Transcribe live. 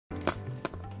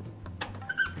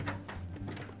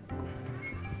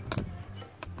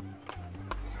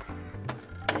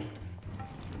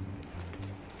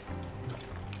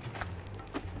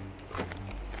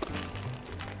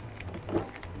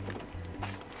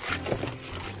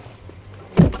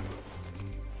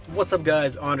What's up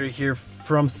guys, Andre here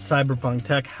from Cyberpunk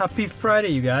Tech. Happy Friday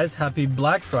you guys, happy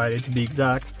Black Friday to be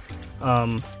exact.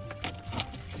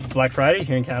 Black Friday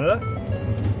here in Canada.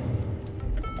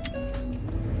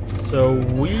 So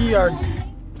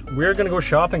we're gonna go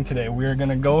shopping today. We're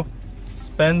gonna go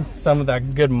spend some of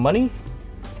that good money.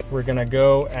 We're gonna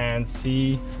go and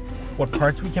see what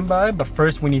parts we can buy, but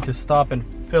first we need to stop and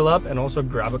fill up and also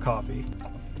grab a coffee.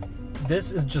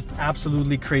 This is just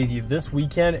absolutely crazy. This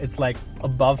weekend it's like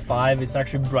above 5. It's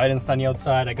actually bright and sunny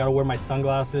outside. I gotta wear my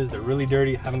sunglasses. They're really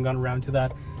dirty. Haven't gotten around to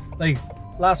that. Like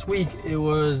last week it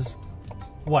was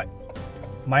what,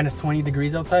 minus 20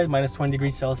 degrees outside, minus 20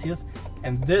 degrees Celsius.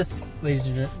 And this, ladies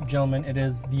and gentlemen, it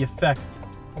is the effect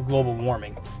of global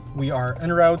warming. We are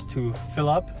en route to fill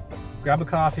up, grab a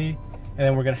coffee, and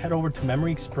then we're gonna head over to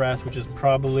Memory Express, which is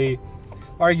probably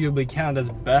arguably Canada's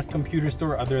best computer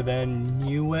store other than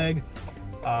Newegg.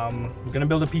 We're gonna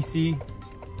build a PC,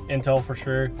 Intel for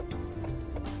sure.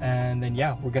 And then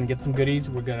yeah, we're gonna get some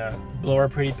goodies. We're gonna blow our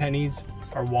pretty pennies.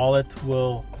 Our wallet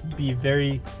will be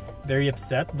very, very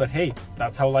upset, but hey,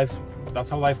 that's how life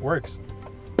works.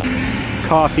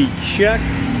 Coffee check.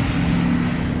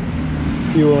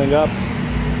 Fueling up.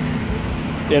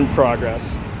 In progress.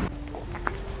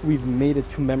 We've made it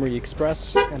to Memory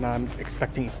Express and I'm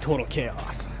expecting total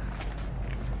chaos.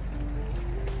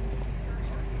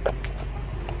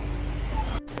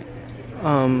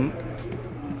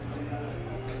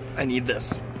 I need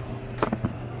this.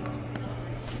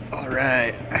 All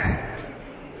right.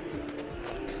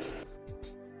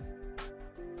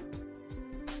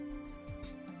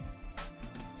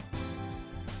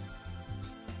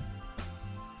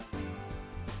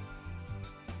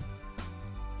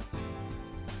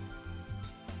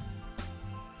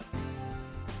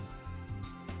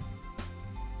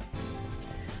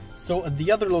 So at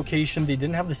the other location, they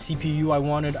didn't have the CPU I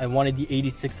wanted. I wanted the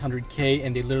 8600K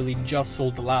and they literally just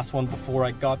sold the last one before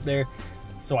I got there.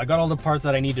 So I got all the parts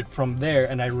that I needed from there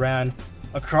and I ran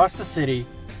across the city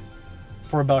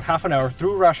for about half an hour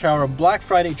through rush hour, Black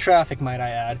Friday traffic might I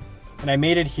add. And I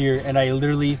made it here and I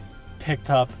literally picked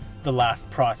up the last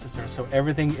processor. So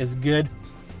everything is good.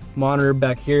 Monitor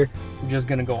back here. I'm just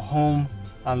gonna go home,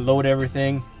 unload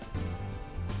everything.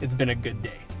 It's been a good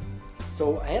day.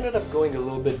 So I ended up going a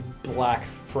little bit Black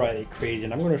Friday crazy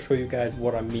and I'm going to show you guys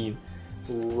what I mean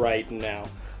right now.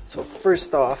 So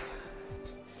first off,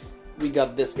 we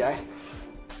got this guy.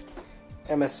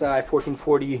 MSI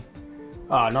 1440,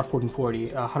 not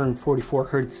 1440, 144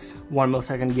 Hertz 1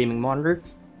 millisecond gaming monitor.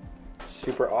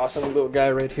 Super awesome little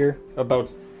guy right here, about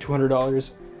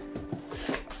 $200.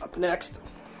 Up next,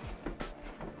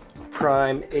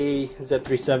 Prime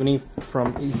AZ370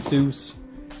 from Asus.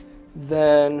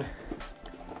 Then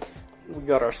we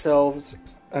got ourselves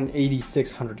an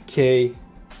 8600K.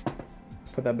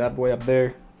 Put that bad boy up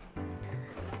there.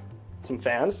 Some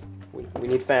fans. We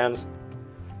need fans.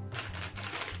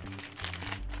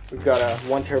 We've got a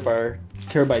 1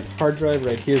 terabyte hard drive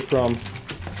right here from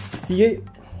C8.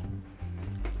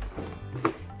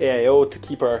 AIO to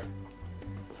keep our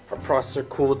processor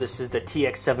cool. This is the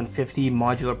TX750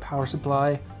 modular power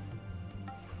supply.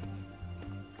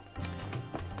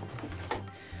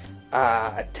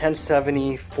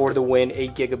 1070 for the win,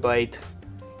 8 gigabyte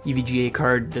EVGA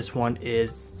card. This one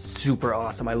is super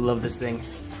awesome. I love this thing.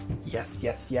 Yes,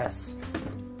 yes, yes.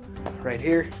 Right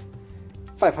here,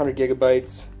 500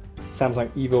 gigabytes Samsung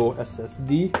Evo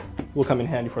SSD will come in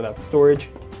handy for that storage.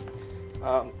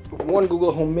 1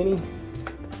 Google Home Mini,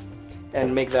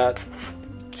 and make that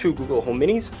 2 Google Home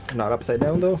Minis, not upside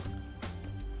down though.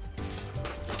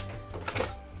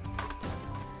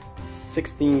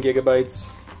 16 gigabytes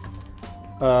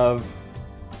of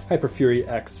Hyper Fury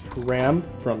X RAM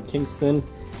from Kingston.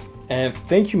 And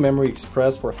thank you Memory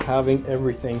Express for having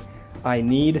everything I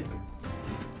need.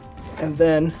 And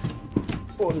then,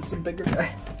 oh, this is a bigger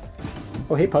guy.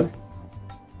 Oh, hey Pug.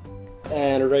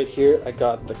 And right here I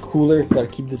got the cooler. Gotta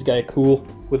keep this guy cool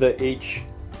with a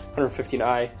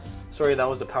H115i. Sorry, that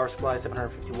was the power supply,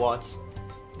 750 watts.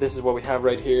 This is what we have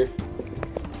right here.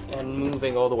 And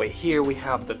moving all the way here, we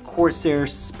have the Corsair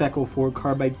Spec 04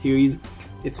 Carbide series.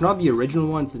 It's not the original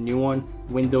one, it's the new one.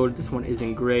 Windowed, this one is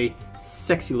in gray.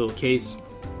 Sexy little case.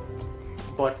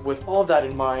 But with all that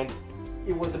in mind,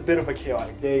 it was a bit of a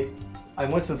chaotic day. I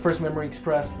went to the first Memory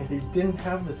Express and they didn't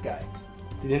have this guy.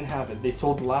 They didn't have it. They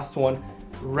sold the last one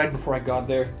right before I got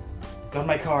there. Got in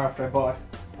my car after I bought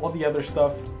all the other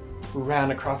stuff.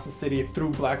 Ran across the city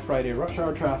through Black Friday rush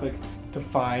hour traffic to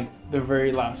find the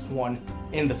very last one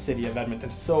in the city of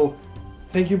Edmonton. So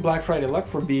thank you Black Friday Luck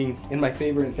for being in my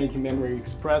favor, and thank you Memory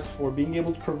Express for being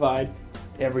able to provide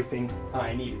everything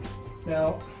I needed.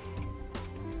 Now,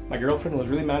 My girlfriend was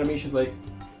really mad at me. She's like,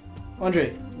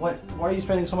 Andre, why are you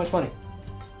spending so much money?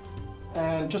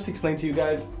 And just to explain to you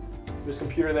guys, there's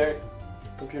computer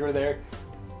there,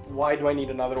 why do I need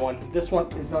another one? This one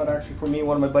is not actually for me.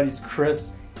 One of my buddies,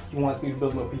 Chris, he wants me to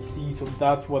build my PC, so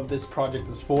that's what this project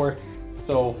is for.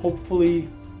 So hopefully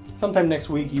sometime next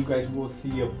week you guys will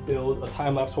see a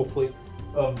time-lapse hopefully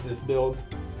of this build.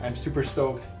 I'm super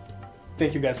stoked.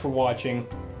 Thank you guys for watching.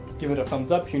 Give it a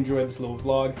thumbs up if you enjoyed this little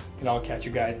vlog, and I'll catch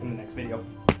you guys in the next video.